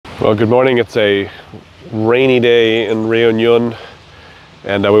Well, good morning. It's a rainy day in Réunion,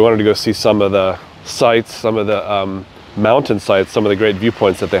 and we wanted to go see some of the sites, some of the mountain sites, some of the great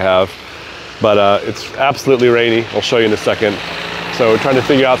viewpoints that they have. But it's absolutely rainy. I'll show you in a second. So we're trying to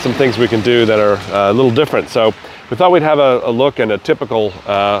figure out some things we can do that are a little different. So we thought we'd have a look in a typical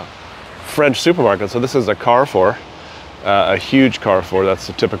French supermarket. So this is a Carrefour, a huge Carrefour. That's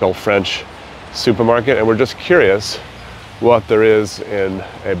a typical French supermarket, and we're just curious what there is in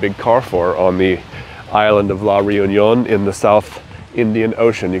a big Carrefour on the island of La Réunion in the South Indian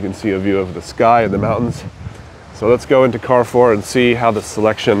Ocean. You can see a view of the sky and the mountains. So let's go into Carrefour and see how the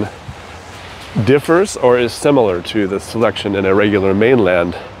selection differs or is similar to the selection in a regular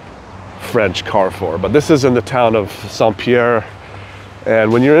mainland French Carrefour. But this is in the town of Saint-Pierre,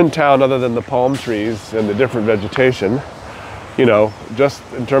 and when you're in town, other than the palm trees and the different vegetation, you know, just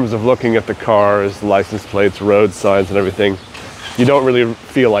in terms of looking at the cars, license plates, road signs and everything, you don't really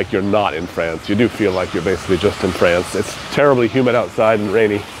feel like you're not in France. You do feel like you're basically just in France. It's terribly humid outside and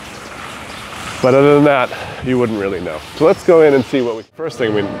rainy, but other than that, you wouldn't really know. So let's go in and see what first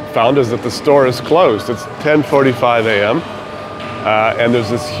thing we found is that the store is closed. It's 10:45 a.m. And there's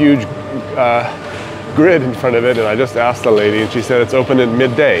this huge grid in front of it, and I just asked the lady and she said it's open at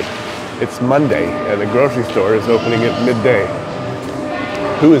midday. It's Monday and the grocery store is opening at midday.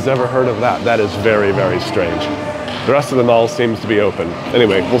 Who has ever heard of that? That is very, very strange. The rest of the mall seems to be open.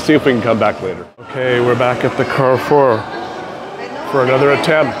 Anyway, we'll see if we can come back later. Okay, we're back at the Carrefour for another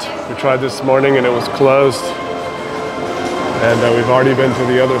attempt. We tried this morning and it was closed. And we've already been to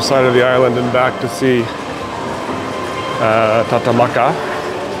the other side of the island and back to see Tatamaka.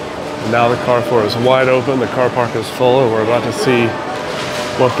 And now the Carrefour is wide open, the car park is full, and we're about to see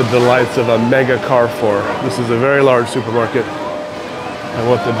what the delights of a mega Carrefour. This is a very large supermarket, and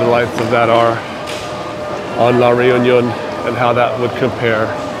what the delights of that are on La Réunion and how that would compare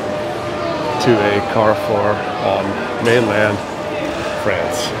to a Carrefour on mainland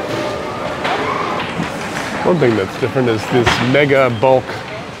France. One thing that's different is this mega bulk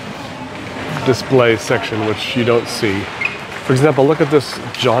display section, which you don't see. For example, look at this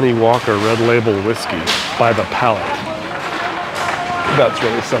Johnny Walker Red Label whiskey by the pallet. That's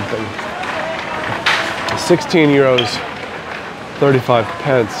really something. 16 euros, 35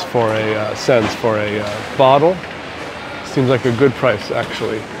 pence for cents for a bottle. Seems like a good price,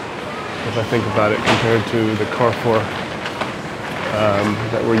 actually, if I think about it, compared to the Carrefour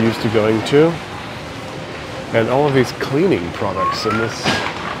that we're used to going to. And all of these cleaning products in this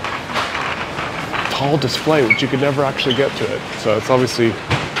tall display, which you could never actually get to it. So it's obviously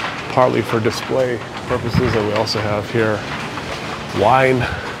partly for display purposes, and we also have here wine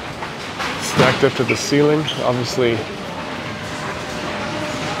stacked up to the ceiling. Obviously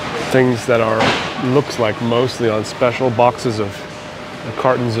things that are looks like mostly on special boxes of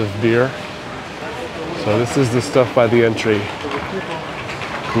cartons of beer. So this is the stuff by the entry.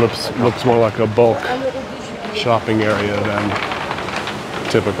 Looks more like a bulk shopping area than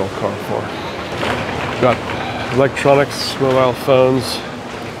typical Carrefour. Got electronics, mobile phones,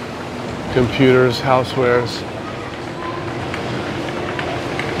 computers, housewares,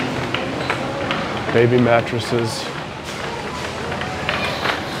 baby mattresses,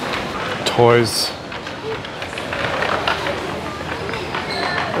 toys.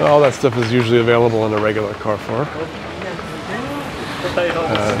 All that stuff is usually available in a regular Carrefour.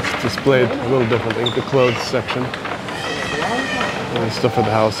 It's displayed a little differently. The clothes section, and the stuff for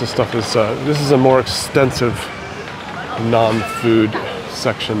the house. This is a more extensive non-food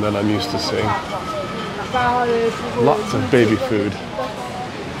section than I'm used to seeing. Lots of baby food,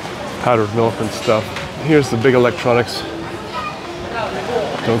 powdered milk and stuff. Here's the big electronics.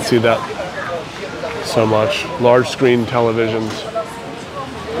 Don't see that so much. Large screen televisions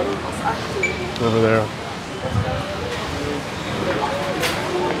over there.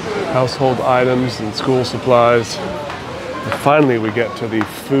 Household items and school supplies. And finally we get to the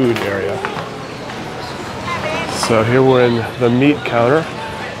food area. So here we're in the meat counter,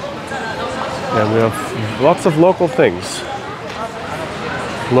 and we have lots of local things.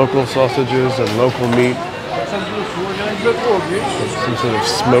 Local sausages and local meat. Some sort of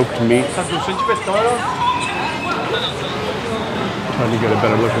smoked meat. Trying to get a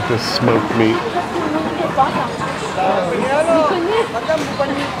better look at this smoked meat.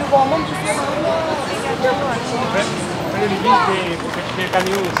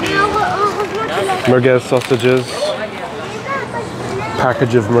 Merguez sausages.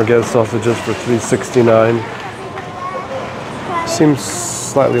 Package of merguez sausages for $3.69. Seems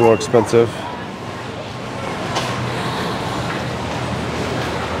slightly more expensive.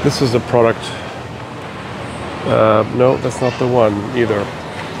 This is a product. No, that's not the one either.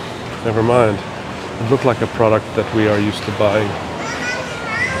 never mind. It looked like a product that we are used to buying.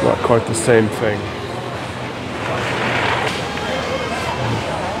 Not quite the same thing.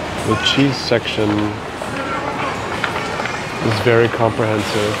 The cheese section is very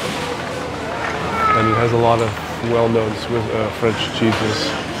comprehensive, and it has a lot of well-known French cheeses,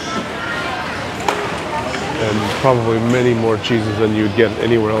 and probably many more cheeses than you'd get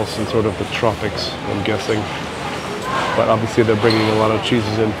anywhere else in sort of the tropics, I'm guessing. But obviously they're bringing a lot of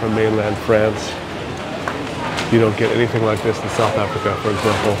cheeses in from mainland France. You don't get anything like this in South Africa, for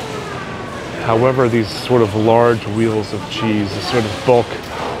example. However, these sort of large wheels of cheese, this sort of bulk.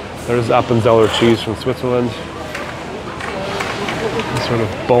 There's Appenzeller cheese from Switzerland. This sort of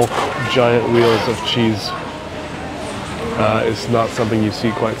bulk, giant wheels of cheese is not something you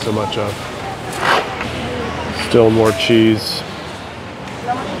see quite so much of. Still more cheese.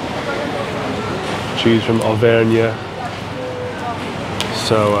 Cheese from Auvergne.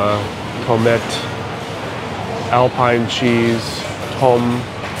 So, Tomate, Alpine cheese, Tom.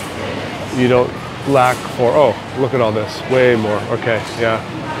 You don't lack for, oh, look at all this, way more, okay, yeah.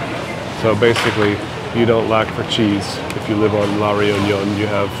 So basically, you don't lack for cheese. If you live on La Réunion, you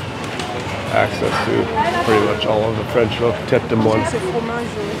have access to pretty much all of the French folk. Tête de moine.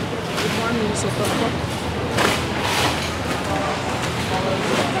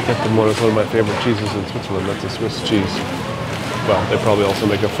 Tête de moine is one of my favorite cheeses in Switzerland. That's a Swiss cheese. Well, they probably also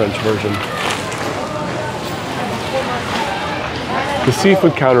make a French version. The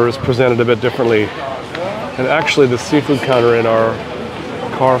seafood counter is presented a bit differently. And actually the seafood counter in our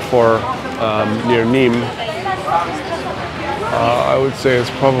Carrefour near Nîmes, I would say is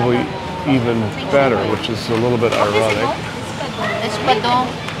probably even better, which is a little bit ironic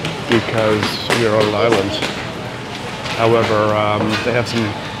because we're on an island. However, they have some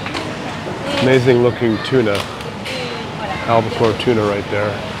amazing looking tuna, albacore tuna right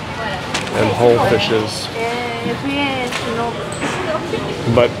there, and whole fishes.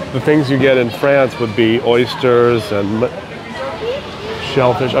 But the things you get in France would be oysters and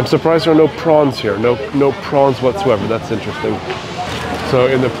shellfish. I'm surprised there are no prawns here. No prawns whatsoever. That's interesting. So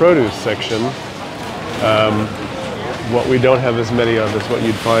in the produce section, what we don't have as many of is what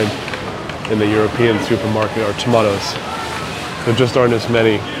you'd find in the European supermarket are tomatoes. There just aren't as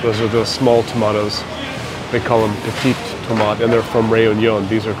many. Those are those small tomatoes. They call them petite tomate, and they're from Réunion.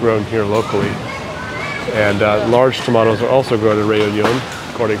 These are grown here locally. And large tomatoes are also grown in Réunion,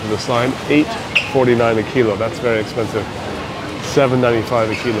 according to the sign. $8.49 a kilo. That's very expensive.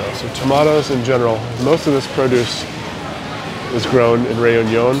 $7.95 a kilo. So tomatoes in general, most of this produce is grown in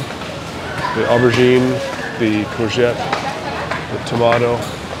Réunion. The aubergine, the courgette, the tomato.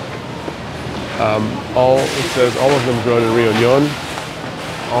 It says all of them grown in Réunion.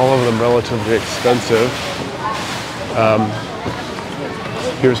 All of them relatively expensive.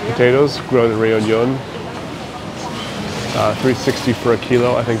 Here's potatoes grown in Réunion. $3.60 for a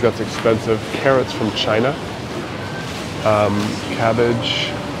kilo. I think that's expensive. Carrots from China.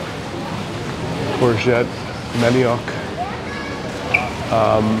 Cabbage, courgette, manioc.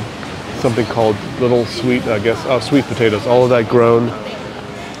 Something called little sweet, I guess, sweet potatoes. All of that grown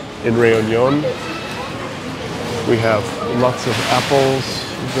in Réunion. We have lots of apples.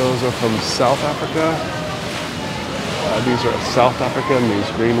 Those are from South Africa. These are South African,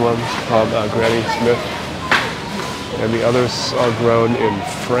 these green ones, called Granny Smith. And the others are grown in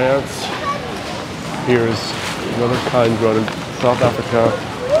France. Here's another kind grown in South Africa.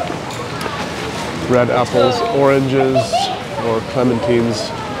 Red apples, oranges, or clementines,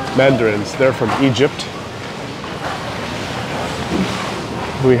 mandarins. They're from Egypt.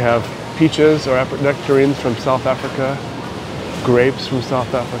 We have peaches or nectarines from South Africa, grapes from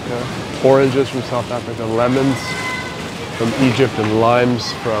South Africa, oranges from South Africa, lemons from Egypt, and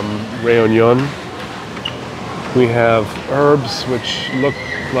limes from Réunion. We have herbs which look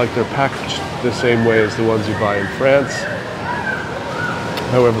like they're packaged the same way as the ones you buy in France.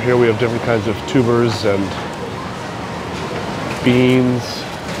 However, here we have different kinds of tubers and beans,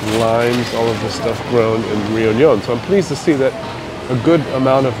 limes, all of this stuff grown in Réunion. So I'm pleased to see that a good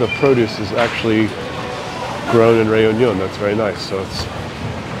amount of the produce is actually grown in Réunion. That's very nice. So it's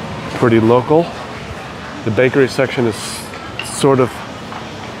pretty local. The bakery section is sort of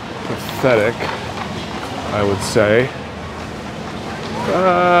pathetic, I would say.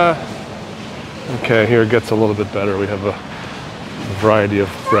 Okay, here it gets a little bit better. We have a variety of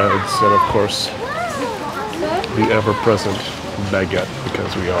breads and, of course, the ever-present baguette,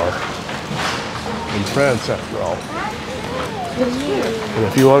 because we are in France after all. And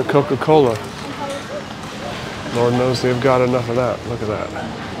if you want Coca-Cola, Lord knows they've got enough of that. Look at that.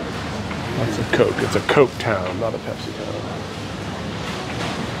 That's a Coke. It's a Coke town, not a Pepsi town.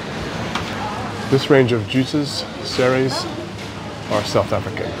 This range of juices, Ceres, are South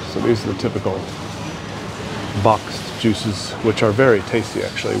African. So these are the typical boxed juices, which are very tasty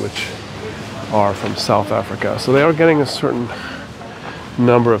actually, which are from South Africa. So they are getting a certain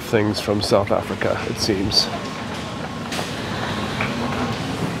number of things from South Africa, it seems.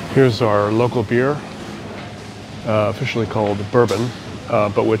 Here's our local beer, officially called bourbon,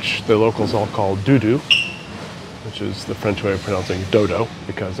 but which the locals all call doudou, which is the French way of pronouncing dodo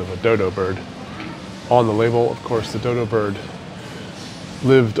because of a dodo bird on the label. Of course, the dodo bird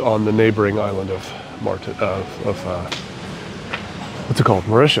lived on the neighboring island of what's it called,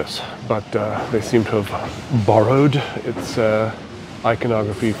 Mauritius, but they seem to have borrowed its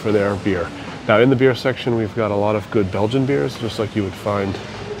iconography for their beer. Now, in the beer section, we've got a lot of good Belgian beers, just like you would find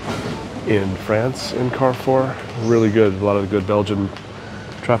in France in Carrefour. Really good, a lot of good Belgian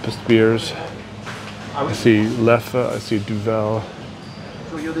Trappist beers. I see Leffe, I see Duvel,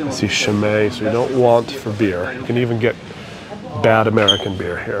 I see Chimay, so you don't want for beer. You can even get bad American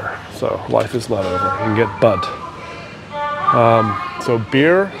beer here, so life is not over. You can get Bud. So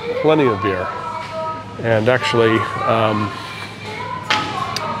beer, plenty of beer. And actually,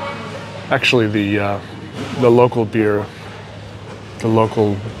 the local beer, the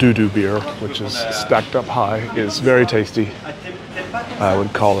local doudou beer, which is stacked up high, is very tasty. I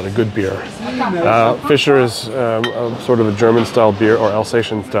would call it a good beer. Fischer is sort of a German-style beer or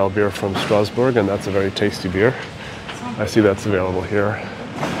Alsatian-style beer from Strasbourg, and that's a very tasty beer. I see that's available here.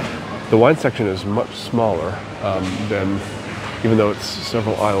 The wine section is much smaller than, even though it's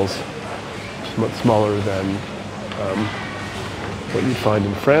several aisles, it's much smaller than what you'd find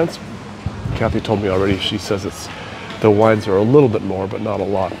in France. Kathy told me already, she says the wines are a little bit more, but not a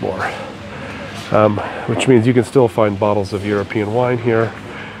lot more. Which means you can still find bottles of European wine here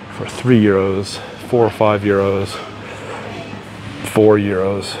for €3, 4 or 5 euros, 4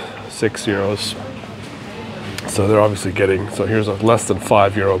 euros, 6 euros. So they're obviously getting, so here's a less than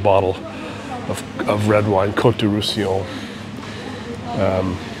 €5 bottle of red wine, Côte de Roussillon.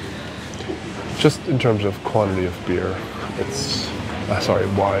 Just in terms of quantity of beer, it's,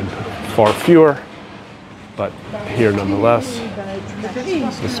 wine, far fewer, but here nonetheless.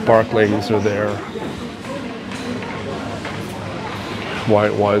 The sparklings are there.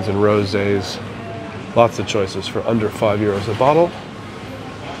 White wines and rosés. Lots of choices for under €5 a bottle.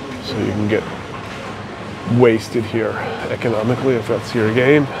 So you can get wasted here economically if that's your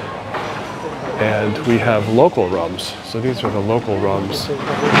game. And we have local rums. So these are the local rums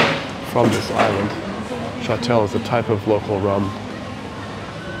from this island. Châtel is a type of local rum.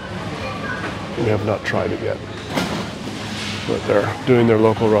 We have not tried it yet, but they're doing their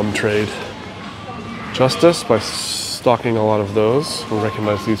local rum trade justice by stocking a lot of those. We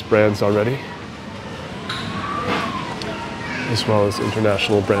recognize these brands already, as well as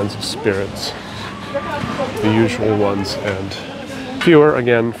international brands of spirits, the usual ones, and fewer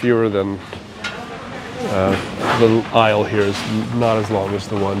than the aisle here is not as long as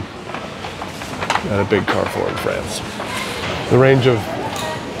the one at a big Carrefour in France. The range of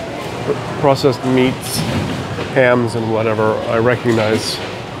processed meats, hams, and whatever, I recognize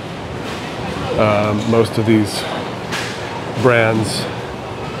most of these brands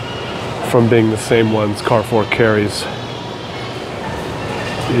from being the same ones Carrefour carries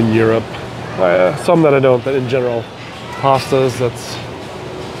in Europe. Some that I don't, but in general, pastas, that's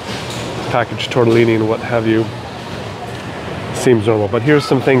packaged tortellini and what have you, seems normal. But here's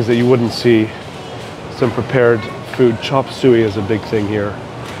some things that you wouldn't see. Some prepared food. Chop suey is a big thing here.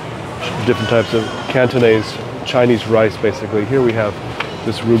 Different types of Cantonese, Chinese rice, basically. Here we have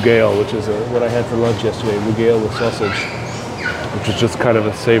this rougail, which is what I had for lunch yesterday, rougail with sausage, which is just kind of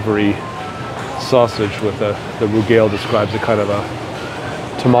a savory sausage with the rougail describes a kind of a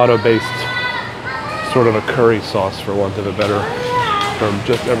tomato-based sort of a curry sauce, for want of a better term,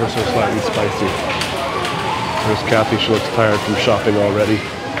 just ever so slightly spicy. There's Kathy, she looks tired from shopping already.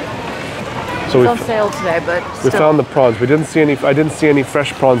 So it's on sale today, but we found the prawns. I didn't see any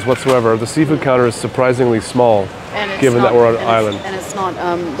fresh prawns whatsoever. The seafood counter is surprisingly small, given that we're on an island. And it's not,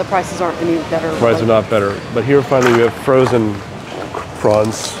 the prices aren't any better. Prices are not better. But here finally we have frozen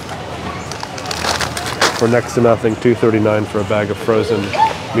prawns for next to nothing, $2.39 for a bag of frozen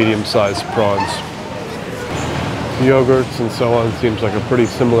medium-sized prawns. Yogurts and so on, seems like a pretty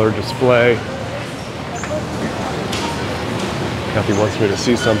similar display. Kathy wants me to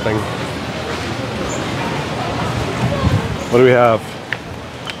see something. What do we have?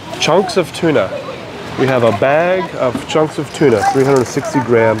 Chunks of tuna. We have a bag of chunks of tuna, 360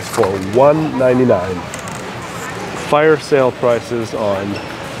 grams for $1.99. Fire sale prices on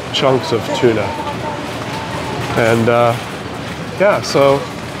chunks of tuna. And yeah, so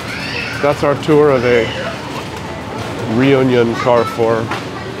that's our tour of a Réunion Carrefour,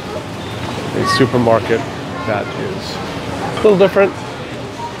 a supermarket that is a little different,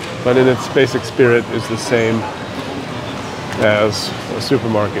 but in its basic spirit is the same as a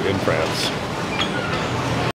supermarket in France.